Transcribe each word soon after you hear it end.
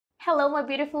Hello my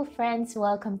beautiful friends,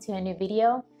 welcome to a new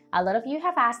video. A lot of you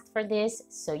have asked for this,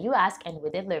 so you ask and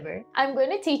we deliver. I'm going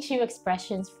to teach you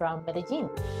expressions from Medellín.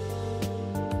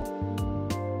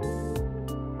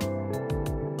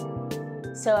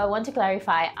 So I want to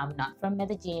clarify, I'm not from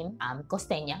Medellín, I'm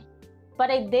costeña.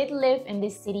 But I did live in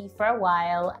this city for a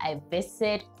while, I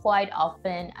visit quite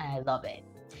often and I love it.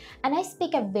 And I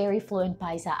speak a very fluent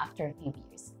Paisa after a few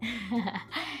years.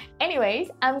 Anyways,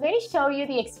 I'm going to show you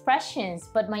the expressions,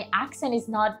 but my accent is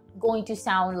not going to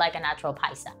sound like a natural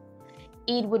Paisa.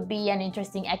 It would be an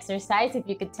interesting exercise if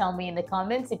you could tell me in the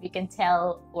comments if you can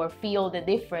tell or feel the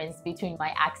difference between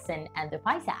my accent and the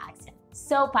Paisa accent.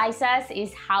 So Paisas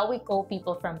is how we call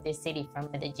people from this city, from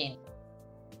Medellín.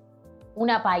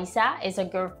 Una paisa is a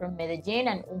girl from Medellín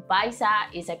and un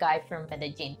paisa is a guy from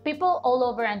Medellín. People all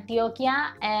over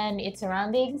Antioquia and its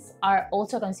surroundings are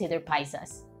also considered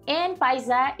paisas. And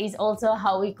paisa is also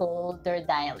how we call their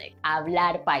dialect,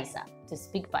 hablar paisa, to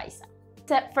speak paisa.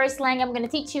 The first slang I'm going to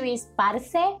teach you is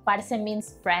parce. Parce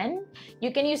means friend.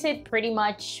 You can use it pretty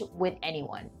much with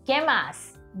anyone. ¿Qué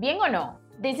más? ¿Bien o no?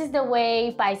 This is the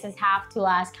way paisas have to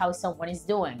ask how someone is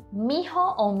doing.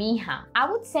 Mijo o mija. I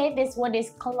would say this one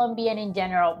is Colombian in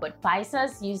general, but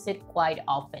paisas use it quite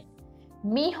often.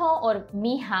 Mijo or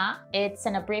mija, it's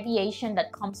an abbreviation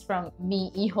that comes from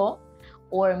mi hijo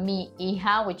or mi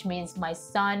hija, which means my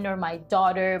son or my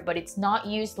daughter, but it's not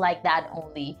used like that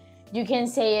only. You can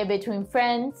say it between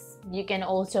friends. You can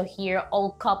also hear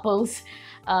all couples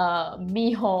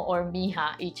mijo or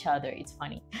mija each other. It's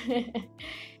funny.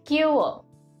 ¿Qué hubo?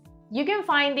 You can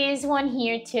find this one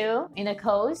here too in the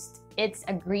coast. It's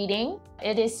a greeting.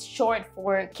 It is short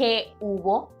for ¿Qué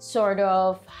hubo? Sort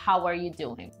of, how are you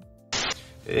doing?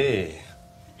 Hey,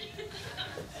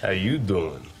 how you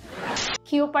doing?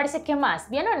 ¿Qué hubo, parce, qué más?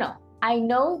 ¿Bien o no? I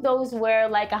know those were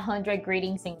like 100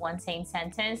 greetings in one same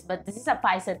sentence, but this is a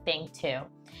Paisa thing too.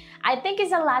 I think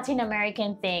it's a Latin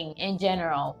American thing in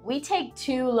general. We take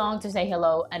too long to say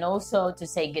hello and also to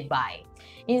say goodbye.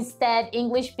 Instead,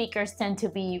 English speakers tend to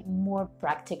be more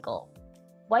practical.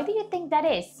 Why do you think that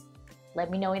is?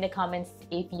 Let me know in the comments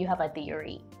if you have a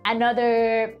theory.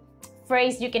 Another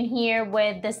phrase you can hear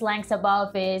with the slangs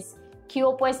above is ¿Qué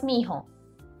hubo pues, mijo?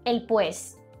 El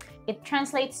pues. It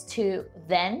translates to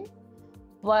then,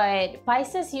 but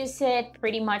Paisas use it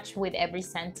pretty much with every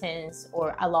sentence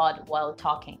or a lot while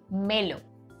talking. Melo.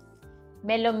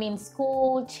 Melo means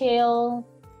cool, chill.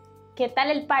 ¿Qué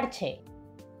tal el parche?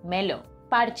 Melo.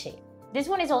 Parche. This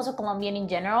one is also Colombian in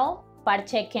general.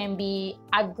 Parche can be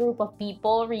a group of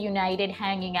people reunited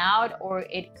hanging out, or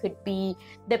it could be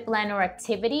the plan or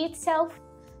activity itself.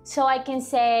 So I can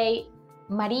say,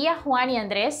 María, Juan y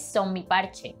Andrés son mi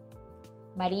parche.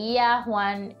 María,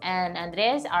 Juan, and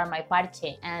Andrés are my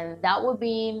parche, and that would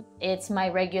mean it's my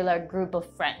regular group of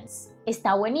friends.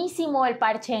 Está buenísimo el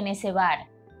parche en ese bar.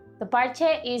 The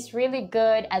parche is really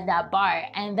good at that bar,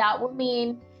 and that would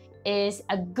mean is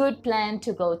a good plan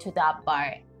to go to that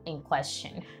bar in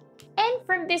question. And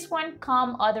from this one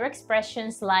come other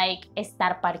expressions like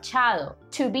estar parchado,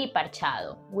 to be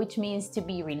parchado, which means to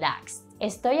be relaxed.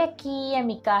 Estoy aquí en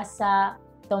mi casa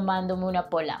tomándome una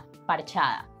pola,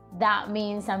 parchada. That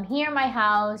means I'm here in my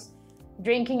house,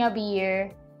 drinking a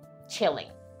beer, chilling.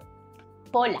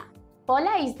 Pola.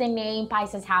 Pola is the name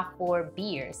Paisas have for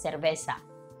beer, cerveza.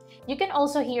 You can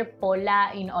also hear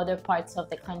pola in other parts of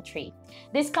the country.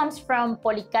 This comes from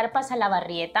Policarpa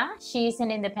Salabarrieta. She is an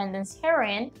independence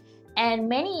heroine, and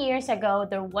many years ago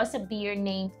there was a beer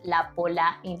named La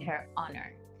Pola in her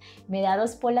honor. ¿Me da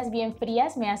dos polas bien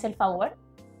frías? ¿Me hace el favor?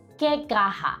 ¿Qué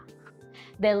caja?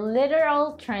 The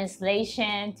literal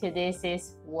translation to this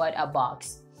is what a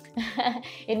box.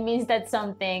 It means that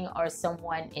something or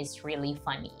someone is really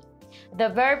funny. The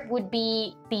verb would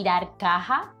be tirar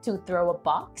caja, to throw a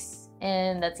box,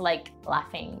 and that's like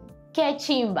laughing. Que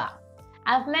chimba.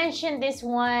 I've mentioned this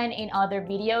one in other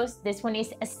videos. This one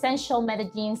is essential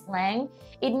Medellín slang.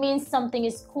 It means something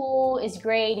is cool, is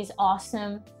great, is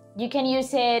awesome. You can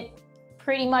use it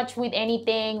pretty much with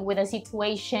anything, with a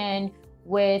situation,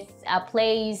 with a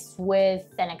place, with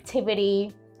an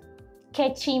activity. Que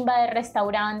chimba de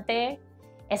restaurante.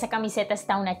 Esa camiseta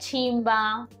está una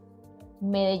chimba.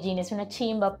 Medellín es una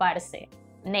chimba, parce.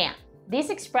 Nea.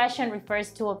 This expression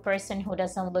refers to a person who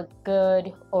doesn't look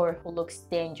good or who looks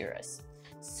dangerous.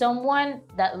 Someone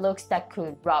that looks that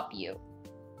could rob you.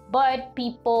 But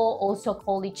people also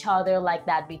call each other like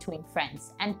that between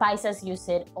friends. And Paisas use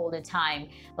it all the time,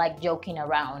 like joking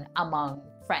around among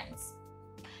friends.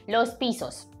 Los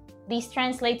pisos. This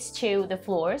translates to the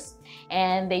floors,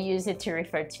 and they use it to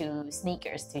refer to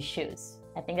sneakers, to shoes.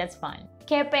 I think that's fun.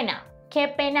 Qué pena. Que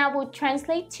pena would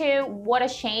translate to what a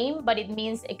shame, but it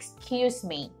means excuse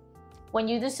me. When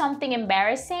you do something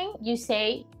embarrassing, you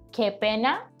say que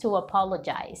pena to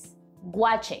apologize.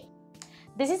 Guache.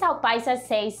 This is how paisas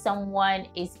say someone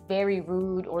is very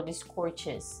rude or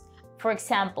discourteous. For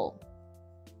example,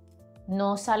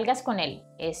 no salgas con él,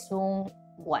 es un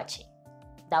guache.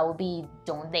 That would be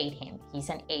don't date him, he's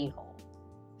an a-hole.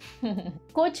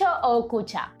 Cucho o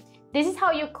cucha. This is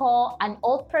how you call an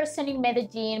old person in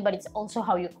Medellín, but it's also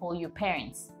how you call your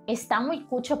parents. Está muy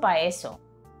cucho pa eso.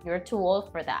 You're too old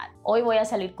for that. Hoy voy a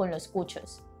salir con los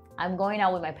cuchos. I'm going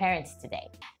out with my parents today.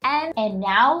 And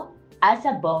now, as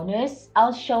a bonus,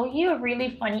 I'll show you a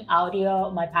really funny audio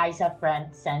my paisa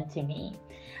friend sent to me.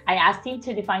 I asked him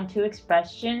to define two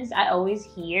expressions I always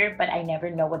hear, but I never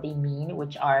know what they mean,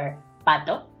 which are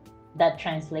pato, that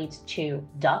translates to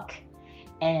duck,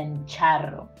 and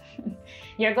charro.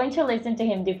 You're going to listen to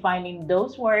him defining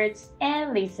those words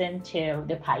and listen to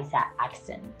the paisa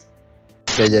accent.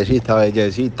 Bellecita,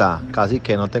 bellecita, casi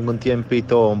que no tengo un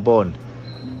tiempito bombón.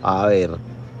 A ver,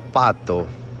 pato,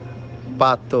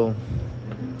 pato.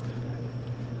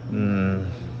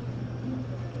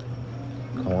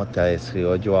 ¿Cómo te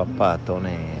describo yo a pato,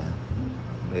 nea?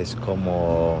 Es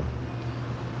como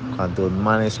cuando un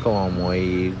man es como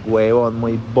muy huevón,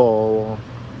 muy bobo.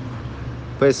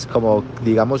 Pues como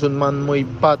digamos un man muy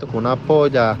pato con una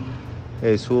polla.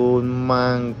 Es un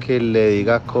man que le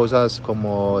diga cosas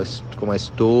como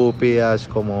estúpidas,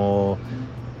 como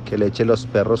que le eche los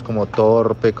perros como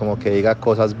torpe, como que diga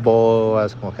cosas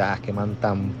bobas, como que qué man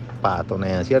tan pato,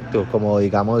 ¿no? ¿Cierto? Como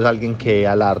digamos alguien que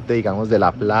alarde, digamos, de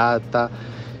la plata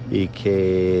y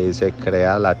que se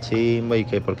crea la chimba y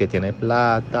que porque tiene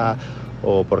plata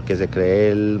o porque se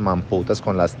cree el mamputas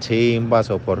con las chimbas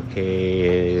o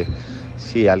porque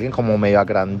sí, alguien como medio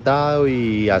agrandado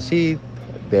y así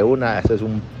de una, eso es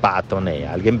un pato, ¿no?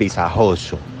 Alguien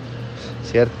visajoso,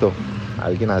 ¿cierto?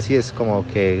 Alguien así es como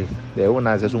que de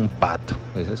una, ese es un pato.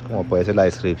 Esa es como puede ser la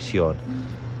descripción.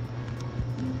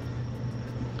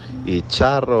 Y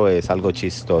charro es algo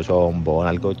chistoso, bombón.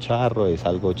 Algo charro es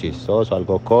algo chistoso,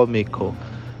 algo cómico,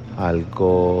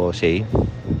 algo, sí.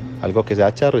 Algo que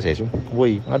sea charro es eso.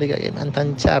 Uy, marica, que man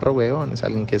tan charro, weón. Es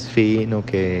alguien que es fino,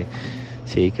 que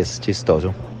sí, que es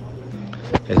chistoso.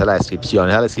 Esa es la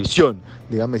descripción.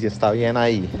 Dígame si está bien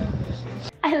ahí.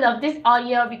 I love this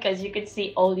audio because you could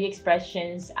see all the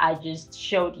expressions I just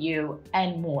showed you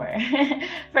and more.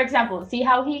 For example, see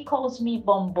how he calls me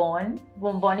bonbon?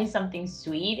 Bonbon is something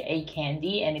sweet, a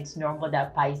candy, and it's normal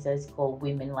that paisas call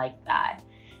women like that.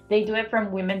 They do it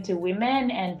from women to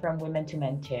women and from women to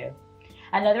men too.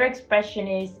 Another expression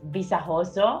is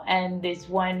visajoso, and this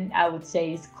one I would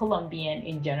say is Colombian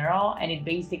in general, and it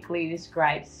basically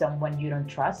describes someone you don't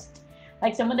trust,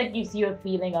 like someone that gives you a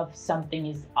feeling of something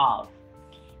is off.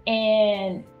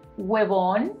 And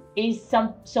huevón is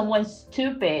someone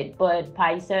stupid, but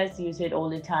paisas use it all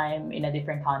the time in a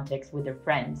different context with their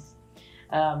friends.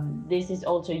 This is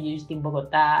also used in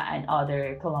Bogota and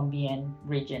other Colombian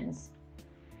regions.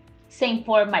 Same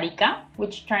for marica,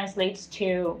 which translates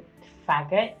to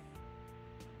faggot,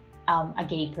 a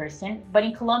gay person. But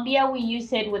in Colombia, we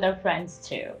use it with our friends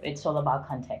too. It's all about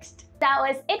context. That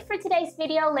was it for today's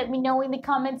video. Let me know in the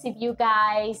comments if you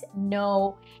guys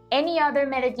know any other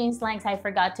Medellin slangs I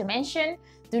forgot to mention.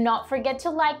 Do not forget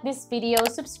to like this video,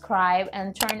 subscribe,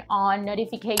 and turn on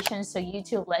notifications so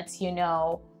YouTube lets you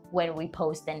know when we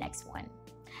post the next one.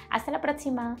 Hasta la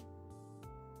próxima.